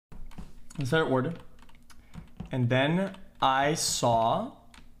in the center order. And then I saw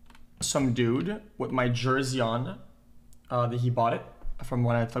some dude with my jersey on. That he bought it from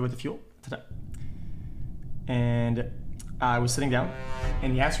when I played with the fuel today. And I was sitting down,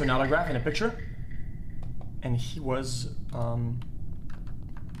 and he asked for an autograph and a picture. And he was,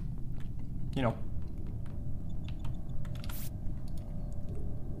 you know,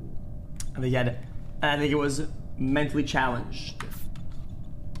 I think he was mentally challenged.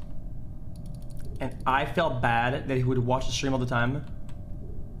 And I felt bad that he would watch the stream all the time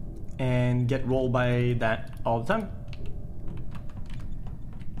and get rolled by that all the time.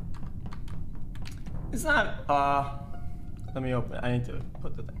 It's not, let me open it. I need to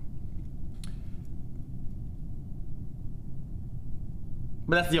put the thing.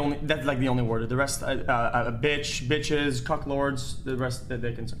 But that's like the only word. The rest, bitch, bitches, cucklords, the rest,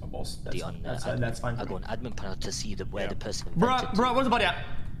 they can suck my balls. That's fine. I go on admin panel to see where the person. Bro, where's the body at?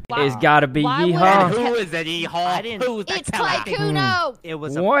 Wow. It's gotta be Yeehaw. Who is it, Yeehaw? Who's that? It's Tycoono! It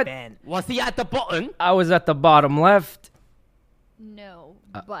was What? a Ben. Was he at the bottom? I was at the bottom left. No,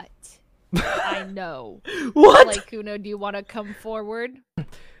 but I know. What? Tycoono, do you want to come forward?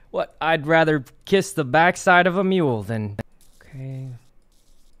 What? I'd rather kiss the backside of a mule than... Okay.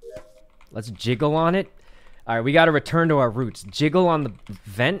 Let's jiggle on it. All right, we got to return to our roots. Jiggle on the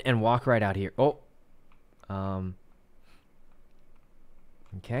vent and walk right out here. Oh.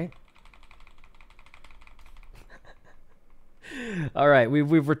 Okay. All right,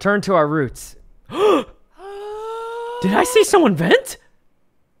 we've returned to our roots. Did I see someone vent?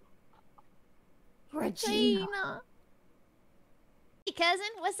 Regina. Hey, cousin,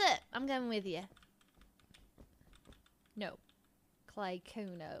 what's up? I'm coming with you. No.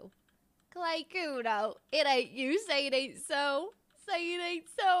 Tycoono. Tycoono. It ain't you. Say it ain't so. Say it ain't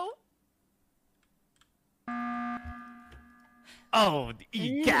so. Oh,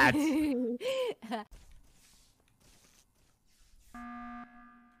 egad.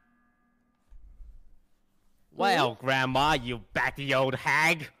 Well, Grandma, you batty old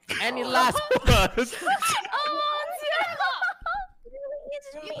hag. Any last words?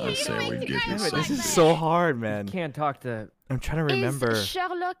 I say we give you This is so hard, man. Can't talk to... I'm trying to remember Is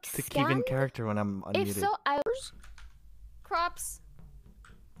Sherlock to keep in character when I'm unmuted. If so, Crops.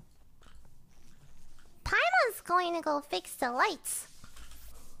 Paimon's going to go fix the lights.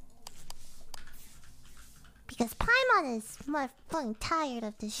 Because Paimon is fucking tired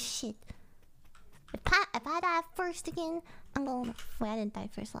of this shit. If I die first again, I'm going... Wait, I didn't die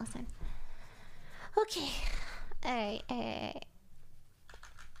first last time. Okay. Alright.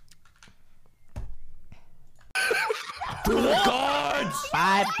 To the gods!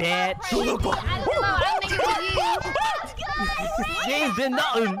 I bet. To the gods! I don't know. I think it was you. She ain't did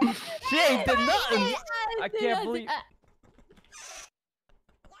nothing. She ain't did nothing. I can't believe...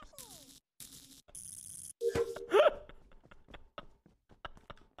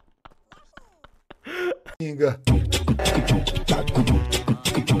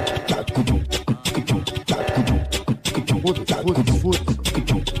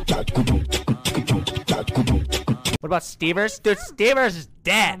 What about Stevers? Dude, Stevers is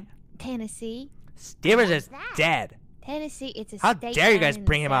dead. Tennessee. Stevers is dead. Tennessee, it's a How state dare you guys in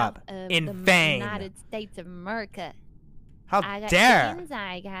bring him south up of in the vain? United States of America. How I got dare? chickens,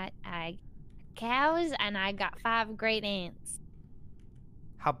 I got cows, and I got 5 great aunts.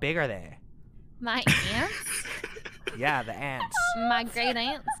 How big are they? My aunts? Yeah, the ants. My great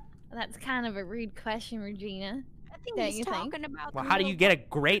aunts? That's kind of a rude question, Regina. I think Don't he's you think? talking about Well, how do you get a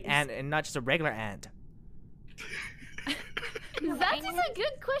great ant and not just a regular ant? That is a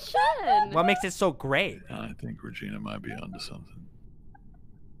good question. What makes it so great? I think Regina might be onto something.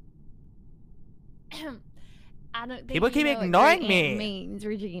 I don't think People you keep know what ignoring great me. aunt means,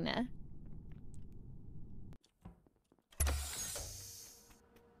 Regina.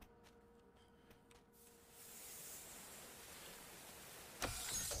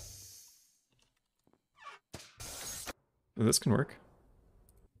 Ooh, this can work.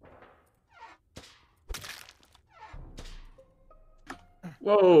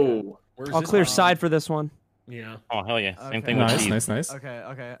 Whoa. I'll clear side for this one. Yeah. Oh hell yeah! Same Okay. thing with Nice, Steve. nice.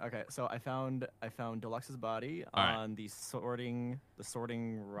 Okay. So I found Deluxe's body on the sorting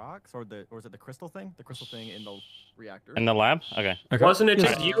rocks, or was it the crystal thing? The crystal thing in the reactor. In the lab? Okay. Wasn't it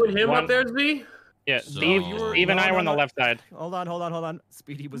just you and him up there, Z? Yeah, Steve and I were on the left side. Hold on.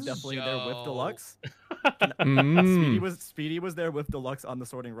 Speedy was definitely there with Deluxe. Speedy was there with Deluxe on the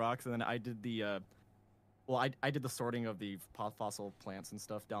sorting rocks, and then I did the I did the sorting of the fossil plants and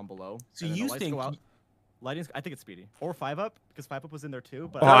stuff down below. So and then you the lights think go out. Lighting, I think it's Speedy or 5-Up, because 5-Up was in there too.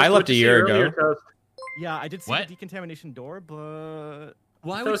 But Oh, I left a year ago. Yeah, I did see the decontamination door, but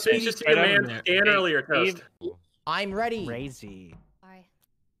Why So would Speedy just see the man scan earlier, Toast? I'm ready. Crazy. Sorry.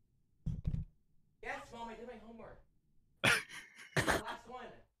 Yes, Mom, I did my homework. Last one.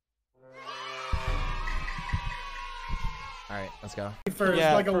 All right, let's go.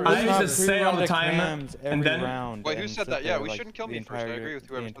 Yeah, I used to say all the time, and then round. Wait, who said that? Yeah, we shouldn't kill me first. I agree with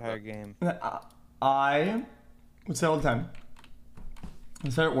whoever the said entire that. game. I would say all the time. I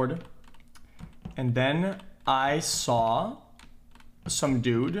said it word, and then I saw some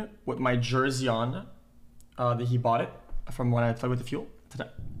dude with my jersey on. That he bought it from when I played with the fuel today,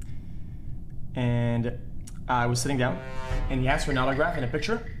 and I was sitting down, and he asked for an autograph and a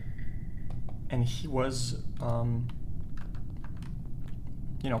picture, and he was,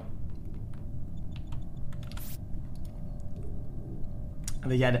 you know, I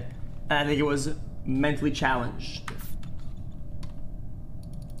think it was mentally challenged.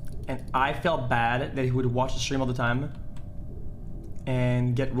 And I felt bad that he would watch the stream all the time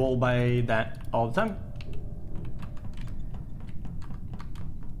and get rolled by that all the time.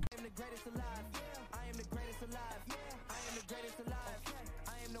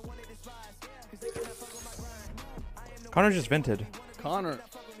 Connor just vented. Connor.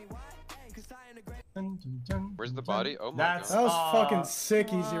 Where's the body? Oh my god. That was fucking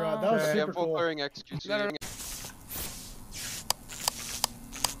sick, Easy Rod. That was super cool. Execution.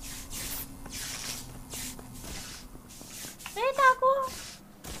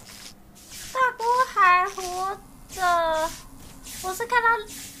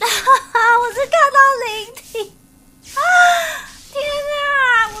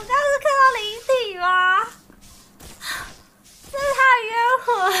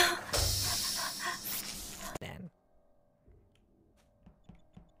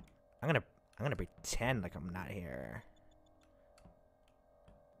 I'm gonna pretend like I'm not here.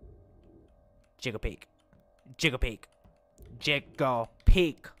 Jiggle peek. Jiggle peek. Jiggle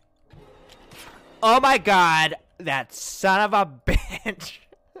peek. Oh my god! That son of a bitch!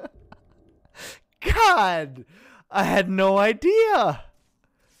 God! I had no idea!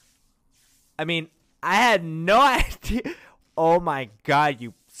 I mean, I had no idea. Oh my god,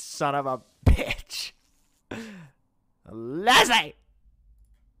 you son of a bitch! Leslie!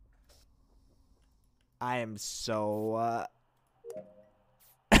 I am so,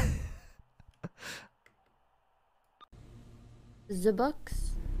 The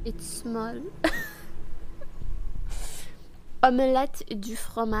box, it's small. Omelette du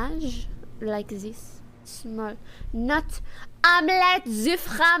fromage, like this, small. Not omelette du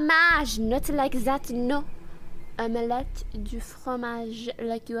fromage, not like that, no. Omelette du fromage,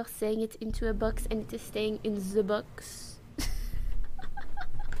 like you are saying it into a box and it is staying in the box.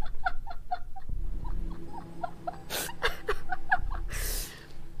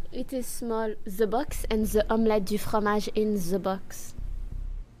 It is small, the box and the omelette du fromage in the box.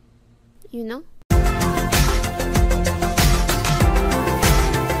 You know?